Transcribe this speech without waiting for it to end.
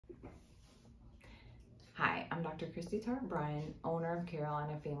I'm Dr. Kristy Tart Bryan, owner of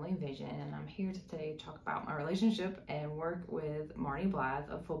Carolina Family Vision, and I'm here today to talk about my relationship and work with Marni Blythe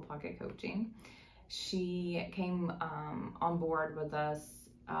of Full Pocket Coaching. She came on board with us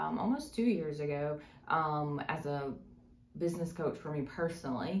almost 2 years ago as a business coach for me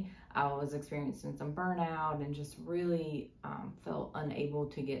personally. I was experiencing some burnout and just really felt unable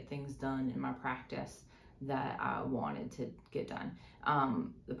to get things done in my practice that I wanted to get done.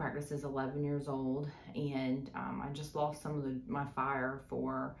 The practice is 11 years old, and I just lost some of my fire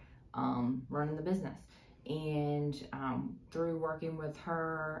for running the business. And through working with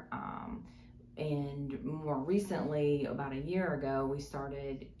her, and more recently, about a year ago, we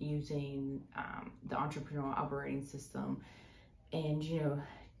started using the entrepreneurial operating system and,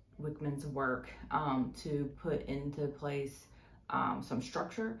 Wickman's work to put into place some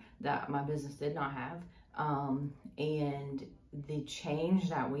structure that my business did not have. And the change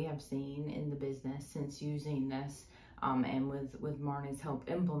that we have seen in the business since using this and with Marni's help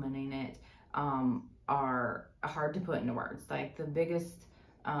implementing it are hard to put into words. Like the biggest,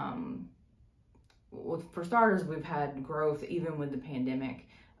 for starters, we've had growth even with the pandemic,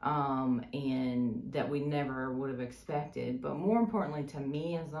 and that we never would have expected. But more importantly to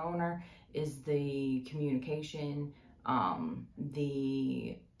me as the owner is the communication,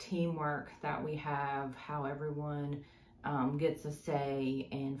 the teamwork that we have, how everyone gets a say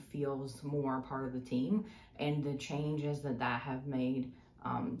and feels more a part of the team, and the changes that have made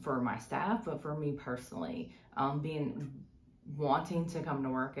for my staff, but for me personally, wanting to come to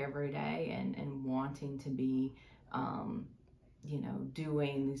work every day and wanting to be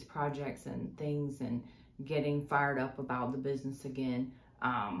doing these projects and things and getting fired up about the business again.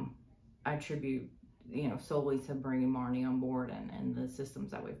 I attribute solely to bringing Marni on board and the systems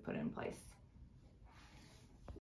that we've put in place.